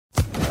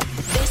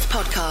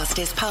podcast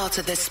is part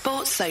of the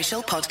Sports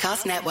Social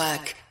Podcast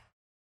Network.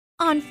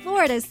 On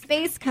Florida's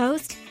Space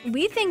Coast,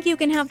 we think you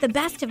can have the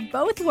best of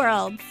both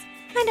worlds.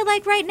 Kind of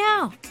like right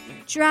now.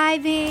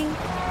 Driving,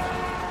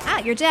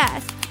 at your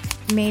desk,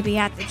 maybe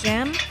at the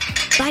gym,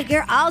 but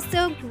you're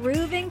also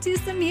grooving to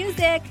some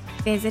music.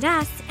 Visit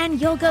us and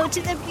you'll go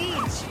to the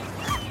beach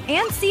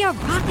and see a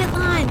rocket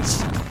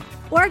launch.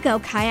 Or go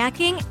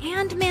kayaking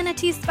and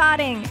manatee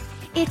spotting.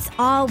 It's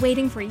all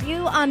waiting for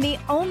you on the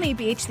only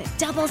beach that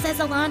doubles as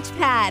a launch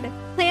pad.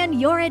 Plan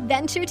your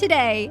adventure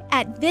today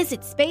at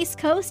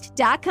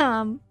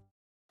visitspacecoast.com.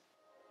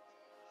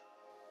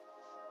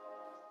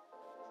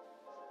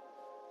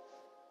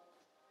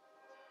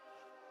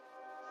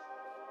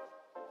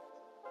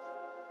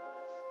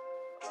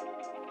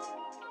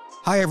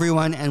 Hi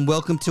everyone, and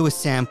welcome to a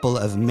sample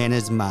of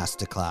Mena's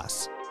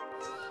Masterclass.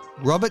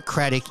 Robert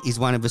Craddock is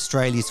one of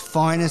Australia's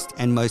finest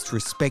and most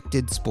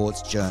respected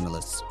sports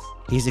journalists.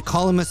 He's a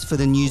columnist for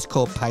the News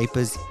Corp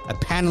papers, a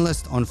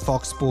panellist on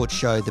Fox Sports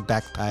show The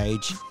Back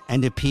Page,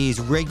 and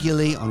appears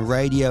regularly on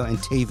radio and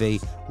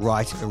TV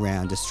right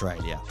around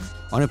Australia.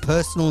 On a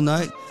personal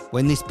note,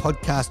 when this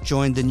podcast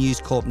joined the News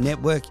Corp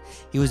network,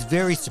 he was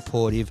very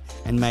supportive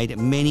and made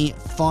many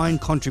fine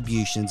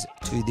contributions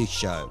to this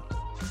show.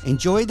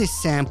 Enjoy this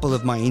sample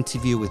of my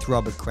interview with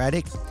Robert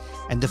Craddock,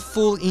 and the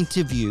full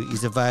interview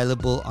is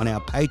available on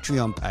our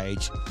Patreon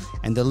page,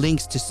 and the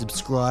links to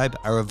subscribe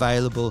are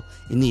available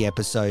in the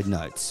episode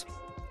notes.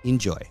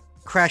 Enjoy.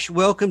 Crash,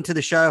 welcome to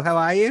the show. How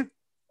are you?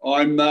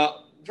 I'm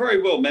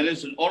very well, man.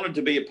 It's an honour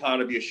to be a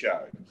part of your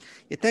show.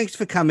 Yeah, thanks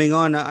for coming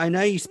on. I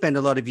know you spend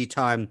a lot of your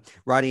time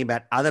writing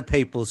about other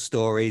people's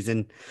stories.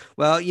 And,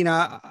 well, you know,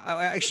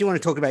 I actually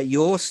want to talk about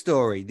your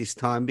story this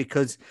time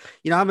because,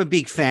 you know, I'm a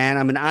big fan.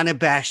 I'm an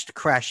unabashed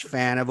Crash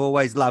fan. I've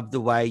always loved the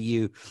way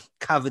you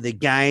cover the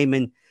game.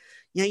 And,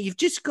 you know, you've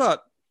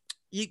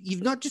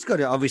not just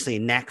got obviously a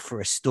knack for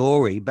a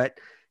story, but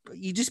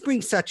you just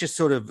bring such a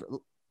sort of,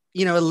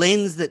 you know, a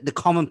lens that the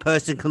common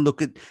person can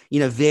look at, you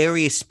know,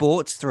 various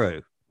sports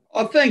through.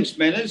 Oh, thanks,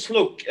 Manners.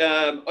 Look,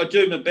 I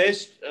do my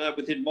best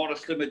within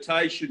modest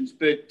limitations,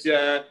 but,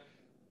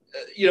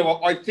 you know,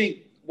 I think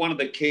one of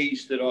the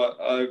keys that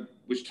I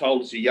was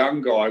told as a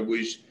young guy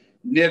was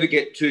never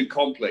get too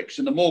complex.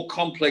 And the more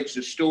complex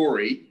a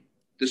story,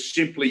 the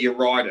simpler you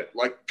write it.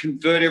 Like,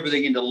 convert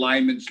everything into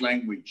layman's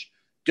language.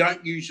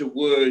 Don't use a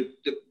word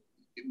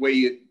where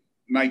you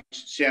make it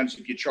sound as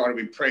if you're trying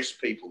to impress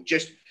people.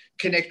 Just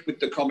connect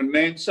with the common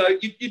man. So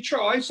you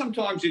try.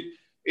 Sometimes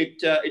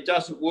it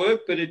doesn't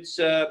work, but it's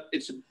an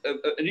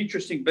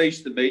interesting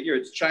beast, the media.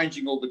 It's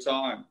changing all the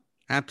time.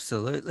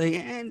 Absolutely.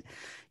 And,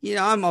 you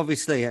know, I'm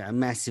obviously a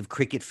massive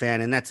cricket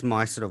fan, and that's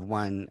my sort of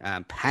one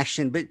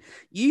passion. But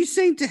you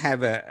seem to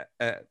have a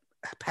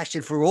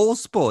passion for all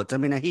sports. I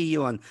mean, I hear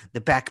you on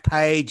The Back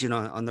Page and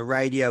on the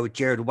radio with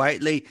Gerard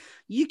Whateley.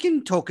 You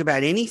can talk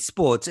about any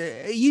sports.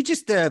 Are you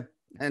just a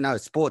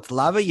sports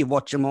lover? You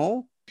watch them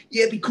all?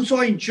 Yeah, because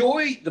I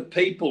enjoy the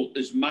people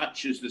as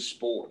much as the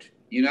sport.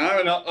 You know,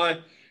 and I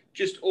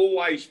just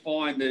always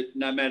find that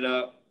no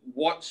matter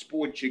what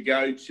sport you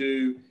go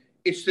to,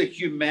 it's the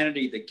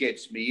humanity that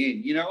gets me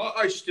in. You know,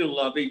 I still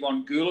love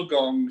Yvonne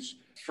Goolagong's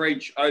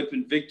French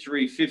Open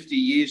victory 50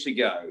 years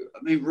ago.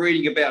 I mean,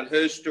 reading about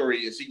her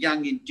story as a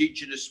young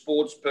Indigenous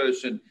sports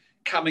person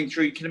coming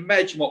through, you can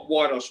imagine what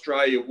white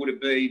Australia would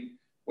have been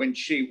when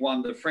she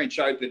won the French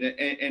Open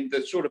and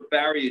the sort of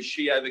barriers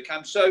she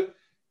overcome. So,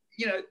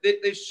 you know,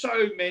 there's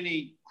so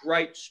many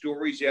great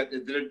stories out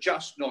there that are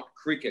just not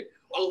cricket.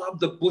 I love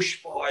the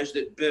bushfires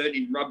that burn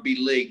in rugby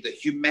league, the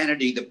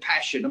humanity, the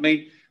passion. I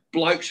mean,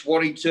 blokes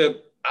wanting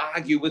to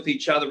argue with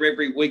each other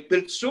every week, but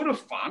it's sort of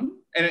fun.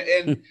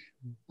 And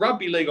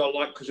rugby league I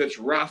like because it's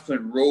rough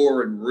and raw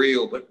and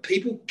real, but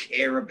people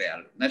care about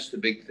it. And that's the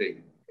big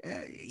thing.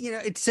 You know,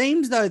 it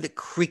seems, though, that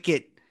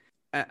cricket,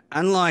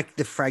 unlike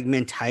the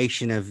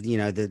fragmentation of, you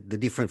know, the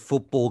different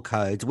football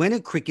codes, when a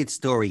cricket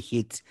story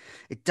hits,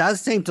 it does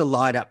seem to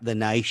light up the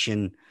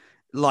nation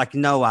like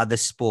no other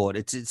sport.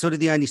 It's sort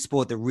of the only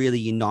sport that really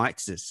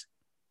unites us.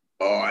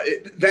 Oh,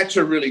 that's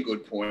a really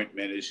good point,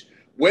 Menace.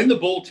 When the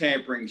ball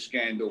tampering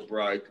scandal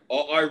broke,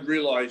 I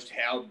realised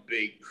how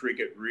big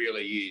cricket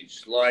really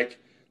is. Like,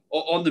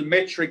 on the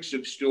metrics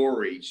of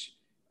stories,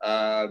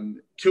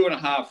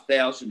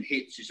 2,500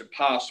 hits is a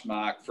pass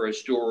mark for a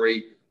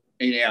story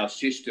in our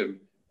system.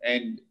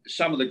 And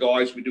some of the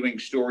guys were doing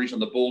stories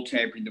on the ball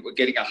tampering that were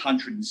getting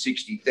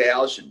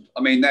 160,000.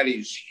 I mean, that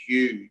is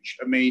huge.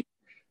 I mean,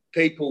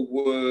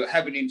 people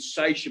have an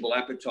insatiable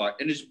appetite.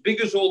 And as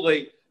big as all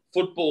the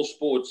football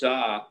sports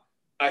are,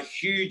 a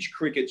huge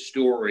cricket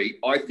story,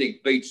 I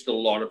think, beats the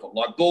lot of them.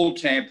 Like, ball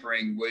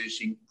tampering was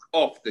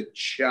off the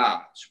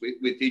charts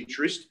with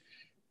interest.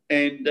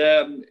 And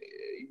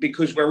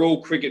because we're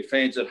all cricket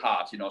fans at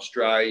heart in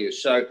Australia.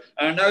 So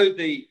I know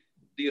the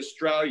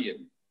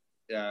Australian,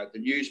 the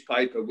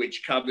newspaper,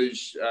 which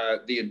covers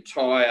the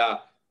entire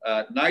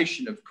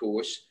nation, of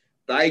course,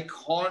 they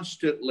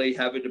constantly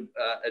have an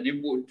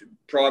inward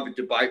private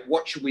debate.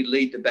 What should we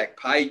lead the back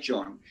page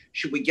on?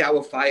 Should we go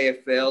with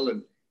AFL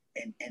and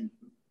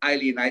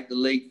alienate the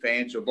league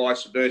fans or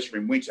vice versa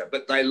in winter,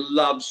 but they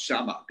love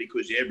summer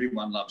because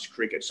everyone loves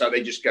cricket. So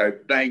they just go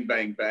bang,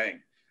 bang,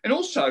 bang. And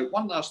also,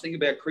 one last thing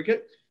about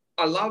cricket,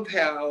 I love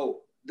how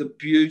the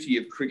beauty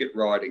of cricket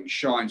writing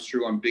shines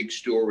through on big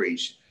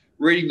stories.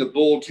 Reading the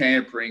ball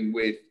tampering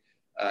with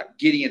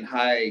Gideon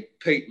Hay,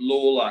 Pete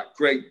Lawler,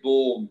 Greg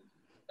Baum,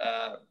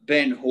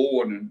 Ben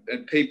Horn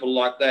and people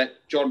like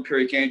that, John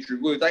Perrick, Andrew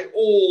Wu, they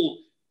all,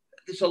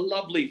 there's a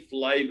lovely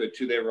flavour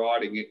to their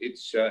writing.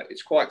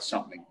 It's quite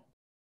something.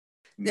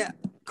 Now,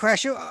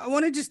 Crash, I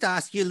want to just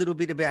ask you a little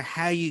bit about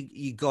how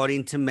you got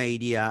into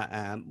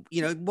media.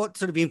 What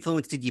sort of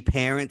influence did your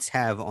parents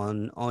have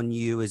on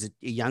you as a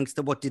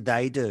youngster? What did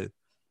they do?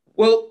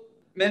 Well,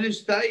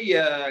 Manners,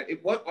 I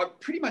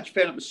pretty much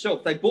found it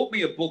myself. They bought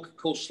me a book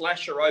called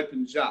Slasher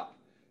Opens Up,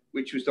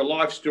 which was the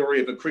life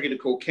story of a cricketer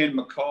called Ken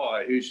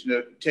Mackay, who's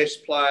a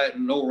test player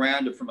and an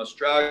all-rounder from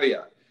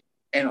Australia.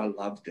 And I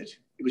loved it.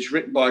 It was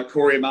written by a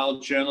Courier Mail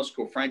journalist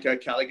called Frank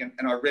O'Callaghan,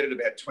 and I read it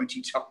about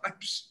 20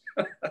 times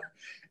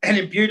and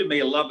imbued in me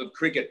a love of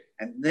cricket.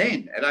 And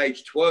then at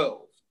age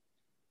 12,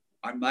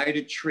 I made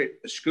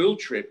a school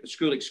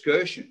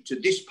excursion to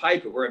this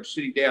paper where I'm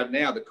sitting down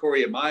now, the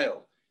Courier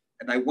Mail,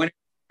 and they went in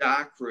the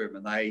dark room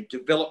and they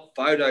developed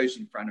photos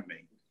in front of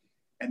me.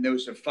 And there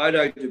was a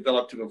photo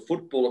developed of a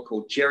footballer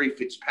called Jerry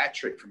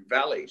Fitzpatrick from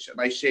Valleys. And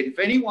they said, if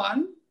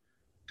anyone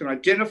can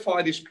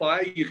identify this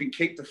player, you can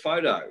keep the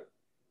photo.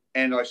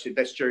 And I said,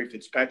 that's Jerry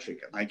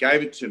Fitzpatrick. And they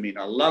gave it to me and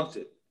I loved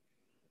it.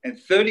 And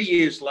 30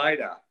 years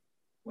later,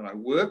 when I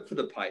worked for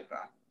the paper,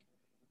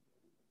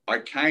 I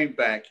came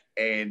back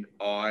and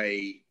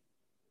I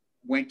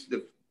went to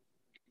the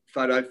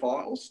photo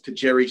files, to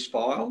Jerry's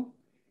file,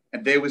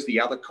 and there was the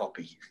other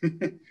copy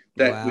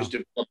that was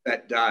developed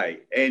that day.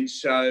 And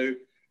so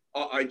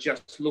I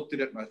just looked at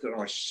it and I thought,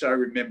 I so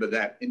remember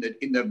that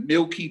in the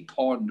milky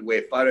pond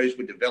where photos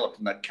were developed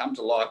and they'd come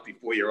to life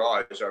before your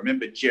eyes. I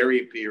remember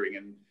Jerry appearing.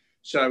 And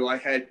so I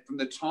had, from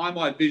the time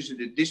I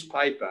visited this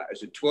paper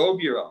as a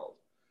 12-year-old,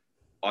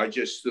 I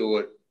just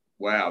thought,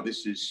 wow,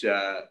 this is,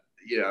 I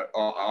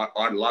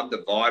love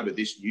the vibe of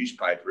this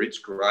newspaper. It's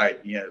great.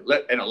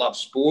 And I love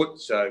sport.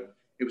 So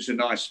it was a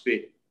nice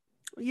fit.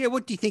 Yeah.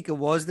 What do you think it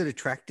was that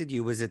attracted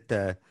you? Was it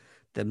the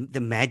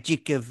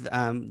magic of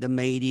the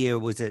media?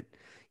 Was it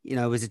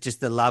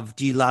just the love?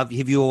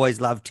 Have you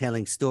always loved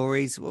telling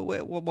stories?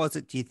 What was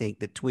it, do you think,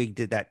 that twigged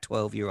at that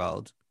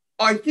 12-year-old?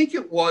 I think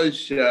it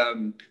was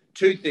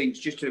two things,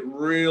 just a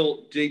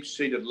real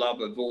deep-seated love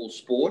of all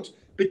sports,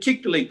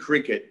 particularly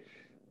cricket.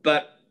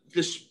 But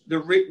the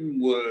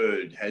written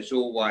word has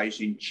always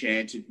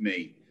enchanted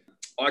me.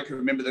 I can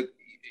remember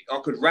I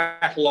could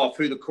rattle off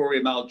who the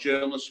Courier Mail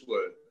journalists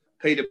were.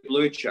 Peter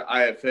Blucher,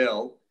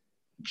 AFL,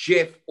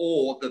 Jeff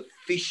Orr, the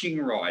fishing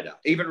writer.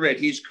 Even read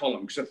his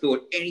column because I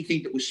thought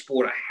anything that was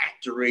sport I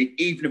had to read,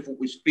 even if it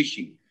was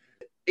fishing.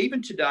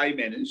 Even today,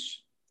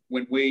 Manners,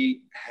 when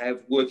we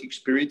have work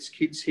experience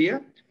kids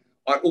here,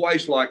 I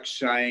always like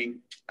saying,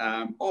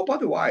 by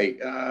the way,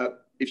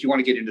 if you want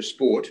to get into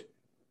sport,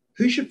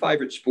 who's your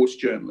favourite sports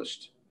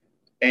journalist?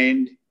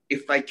 And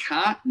if they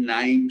can't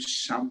name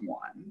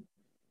someone,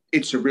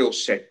 it's a real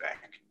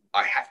setback,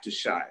 I have to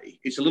say.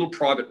 It's a little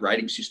private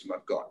rating system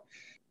I've got.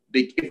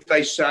 If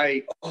they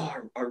say,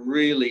 I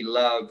really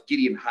love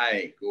Gideon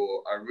Haigh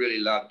or I really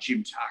love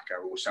Jim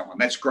Tucker or someone,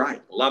 that's great.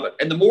 I love it.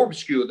 And the more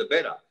obscure, the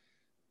better.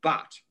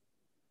 But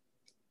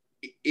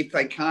if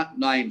they can't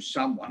name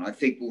someone, I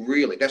think, well,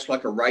 really, that's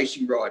like a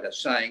racing rider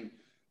saying,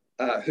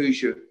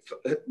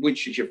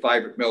 which is your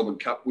favourite Melbourne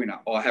Cup winner?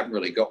 Oh, I haven't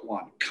really got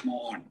one. Come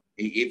on.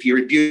 If you're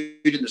imbued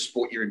in the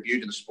sport, you're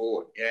imbued in the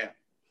sport. Yeah.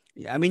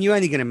 Yeah, I mean, you're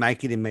only going to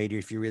make it in media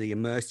if you really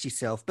immerse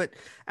yourself. But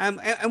and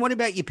what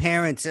about your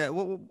parents?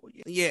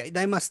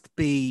 They must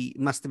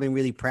have been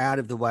really proud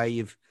of the way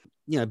you've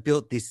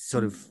built this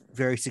sort of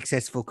very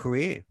successful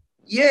career.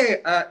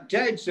 Yeah,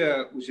 Dad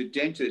was a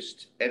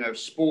dentist and a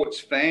sports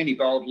fan. He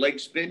bowled leg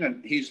spin,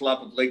 and his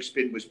love of leg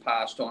spin was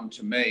passed on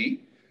to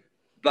me.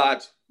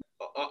 But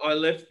I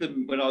left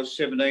them when I was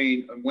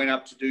 17 and went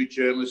up to do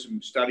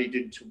journalism, studied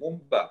in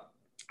Toowoomba.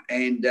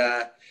 And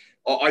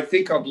I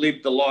think I've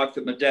lived the life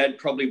that my dad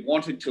probably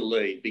wanted to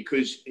lead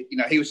because,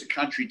 he was a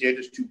country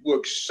dentist who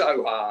worked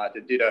so hard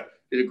and did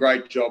a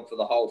great job for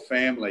the whole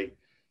family.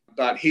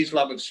 But his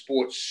love of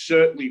sports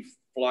certainly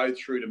flowed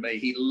through to me.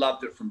 He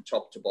loved it from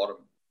top to bottom.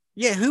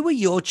 Yeah, who were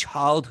your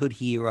childhood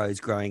heroes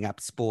growing up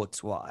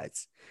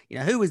sports-wise?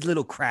 Who was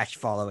little Crash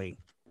following?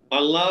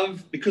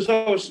 Because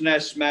I was an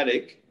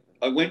asthmatic,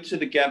 I went to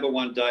the Gabba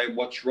one day and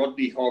watched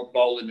Rodney Hogg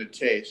bowl in a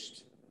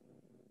test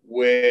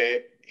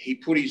where he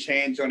put his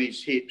hands on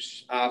his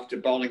hips after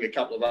bowling a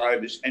couple of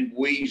overs and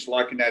wheezed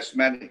like an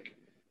asthmatic.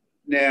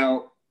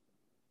 Now,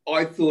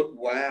 I thought,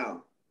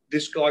 wow,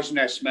 this guy's an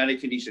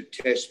asthmatic and he's a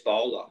test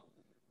bowler.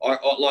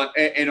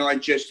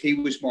 He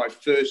was my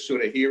first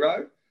sort of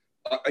hero.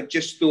 I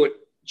just thought,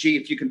 gee,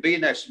 if you can be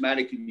an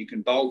asthmatic and you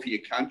can bowl for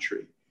your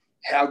country,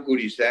 how good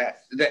is that?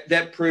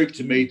 That proved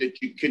to me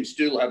that you can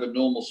still have a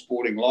normal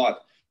sporting life.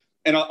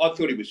 And I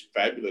thought he was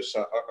fabulous.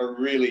 I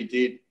really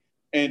did.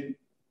 And,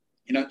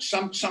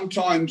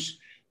 sometimes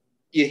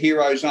your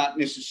heroes aren't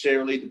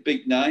necessarily the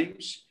big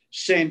names.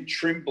 Sam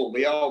Trimble,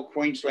 the old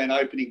Queensland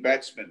opening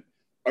batsman.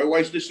 I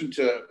always listened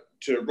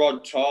to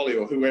Rod Tiley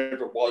or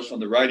whoever it was on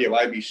the radio,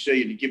 ABC,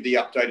 to give the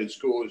updated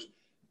scores.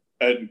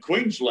 And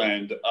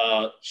Queensland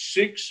are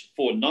 6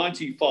 for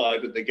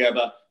 95 at the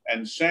Gabba,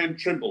 and Sam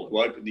Trimble,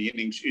 who opened the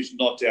innings, is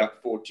not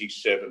out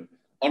 47.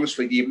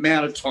 Honestly, the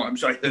amount of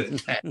times I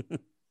heard that.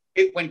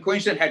 When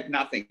Queensland had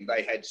nothing,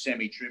 they had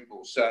Sammy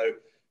Trimble. So,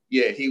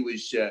 yeah, he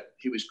was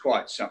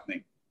quite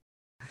something.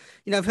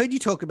 You know, I've heard you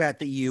talk about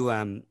that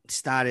you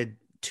started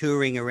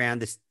touring around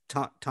this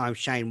time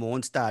Shane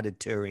Warne started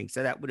touring.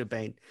 So that would have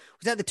been,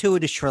 was that the tour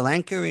to Sri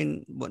Lanka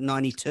in,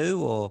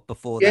 92 or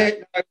before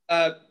that?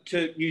 Yeah,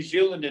 to New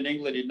Zealand and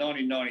England in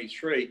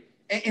 1993.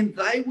 And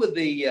they were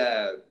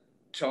the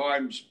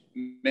times,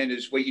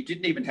 Manners, where you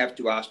didn't even have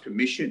to ask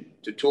permission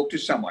to talk to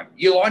someone.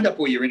 You lined up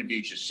all your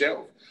interviews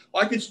yourself.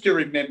 I can still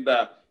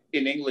remember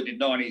in England in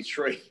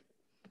 93,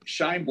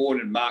 Shane Warne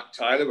and Mark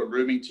Taylor were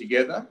rooming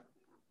together.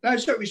 No,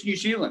 so it was New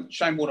Zealand,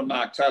 Shane Warne and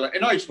Mark Taylor.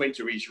 And I just went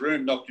to his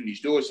room, knocked on his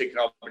door, said, "Can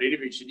I have an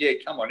interview?" He said, "Yeah,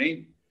 come on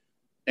in."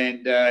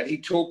 And he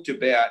talked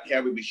about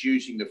how he was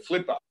using the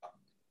flipper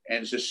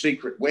and as a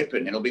secret weapon,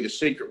 and it'll be the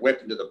secret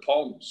weapon to the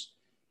Pongs.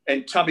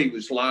 And Tubby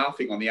was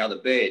laughing on the other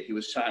bed. He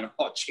was saying,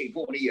 "Oh, gee,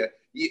 Warne,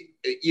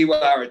 you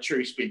are a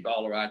true spin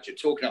bowler, aren't you?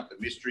 Talking up the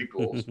mystery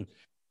calls."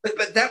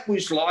 But that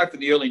was life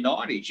in the early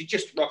 90s. You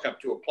just rock up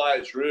to a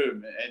player's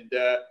room and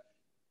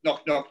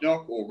knock, knock,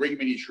 knock, or ring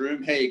him in his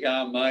room. "How you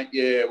going, mate?"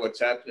 "Yeah, what's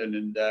happening?"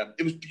 And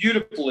it was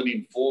beautiful and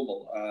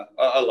informal.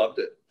 I loved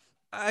it.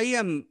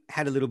 I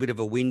had a little bit of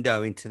a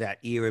window into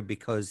that era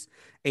because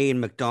Ian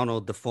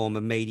McDonald, the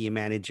former media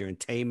manager and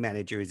team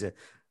manager,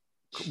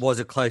 was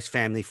a close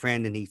family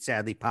friend, and he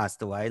sadly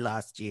passed away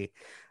last year.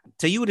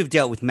 So you would have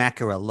dealt with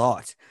Macca a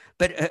lot,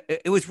 but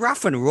it was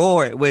rough and raw.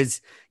 It was,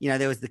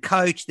 there was the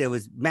coach, there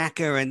was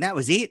Macca, and that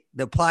was it,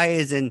 the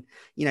players. And,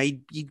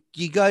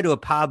 you go to a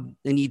pub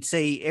and you'd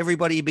see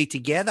everybody be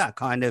together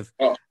kind of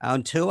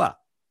on tour.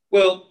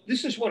 Well,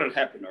 this is what had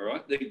happened, all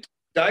right? The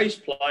day's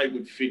play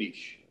would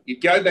finish.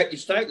 You'd go back,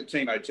 you'd stay at the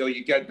team hotel,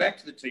 you'd go back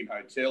to the team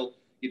hotel,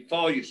 you'd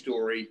follow your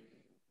story,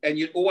 and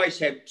you'd always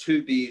have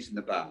 2 beers in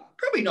the bar.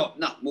 Probably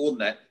not more than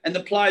that. And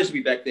the players would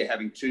be back there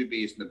having 2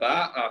 beers in the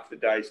bar after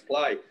the day's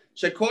play.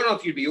 So quite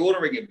often you'd be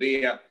ordering a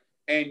beer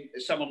and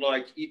someone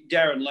like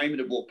Darren Lehman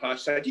would walk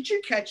past and say, "Did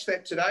you catch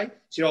that today?" I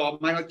said, "Oh,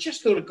 mate, I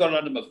just thought it got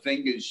under my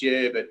fingers,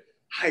 yeah, but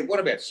hey, what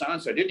about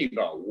so-and-so? Didn't he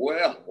go,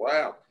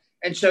 wow."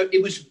 And so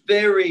it was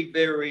very,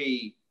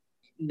 very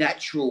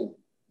natural.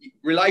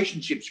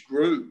 Relationships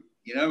grew,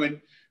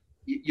 and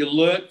you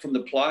learnt from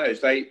the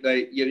players.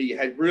 You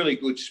had really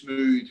good,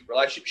 smooth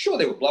relationships. Sure,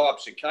 there were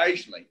blow-ups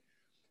occasionally,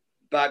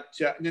 but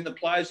and then the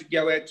players would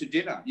go out to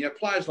dinner.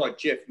 Players like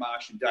Jeff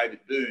Marsh and David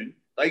Boone,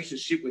 they used to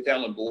sit with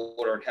Alan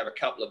Border and have a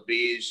couple of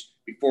beers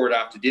before and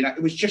after dinner.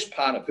 It was just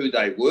part of who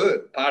they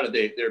were, part of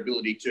their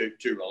ability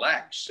to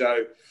relax.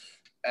 So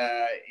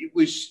it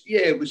was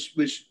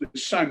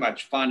so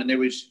much fun. And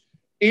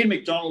Ian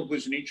McDonald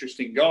was an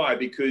interesting guy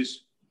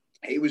because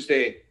he was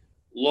their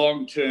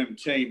long-term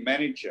team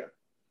manager.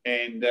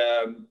 And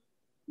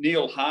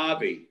Neil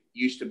Harvey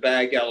used to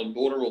bag Alan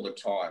Border all the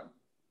time.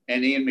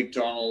 And Ian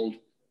McDonald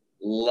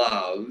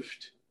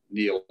loved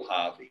Neil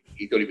Harvey.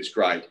 He thought he was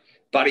great.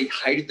 But he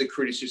hated the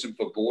criticism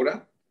for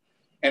Border.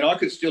 And I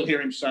could still hear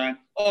him saying,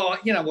 "Oh,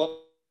 you know what,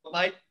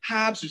 mate,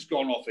 Harves has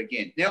gone off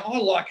again." Now, I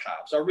like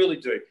Harves, I really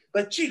do.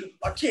 But, gee,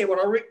 I tell you what,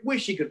 I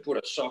wish he could put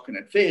a sock in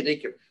it. Fair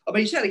dinkum. I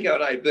mean, he's had to go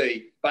at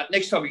AB, but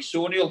next time he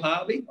saw Neil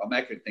Harvey, I'm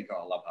actually thinking,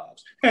 "Oh, I love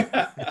Harves."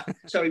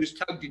 So he was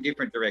tugged in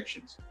different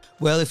directions.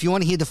 Well, if you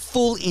want to hear the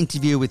full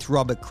interview with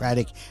Robert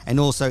Craddock and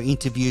also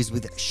interviews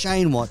with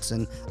Shane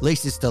Watson,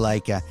 Lisa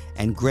Sthalekar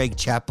and Greg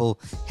Chappell,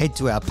 head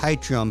to our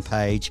Patreon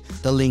page.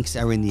 The links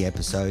are in the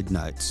episode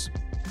notes.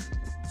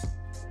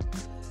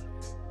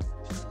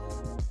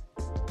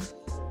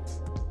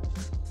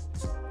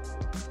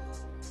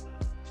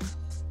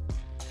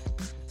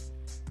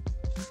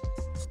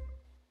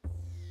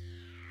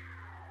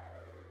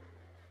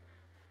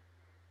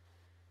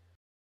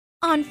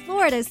 On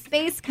Florida's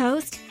Space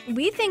Coast,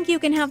 we think you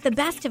can have the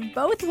best of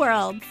both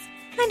worlds.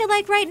 Kind of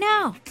like right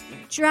now.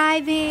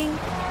 Driving,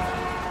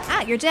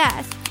 at your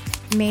desk,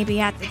 maybe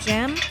at the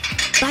gym,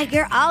 but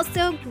you're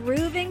also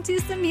grooving to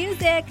some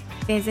music.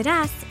 Visit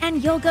us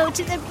and you'll go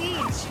to the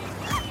beach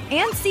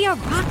and see a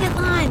rocket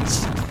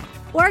launch.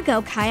 Or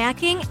go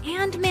kayaking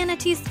and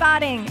manatee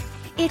spotting.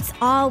 It's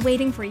all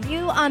waiting for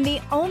you on the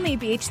only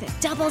beach that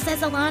doubles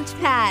as a launch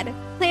pad.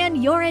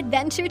 Plan your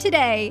adventure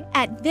today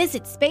at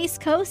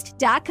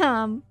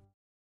visitspacecoast.com.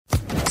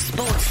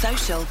 Sports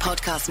Social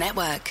Podcast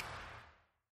Network.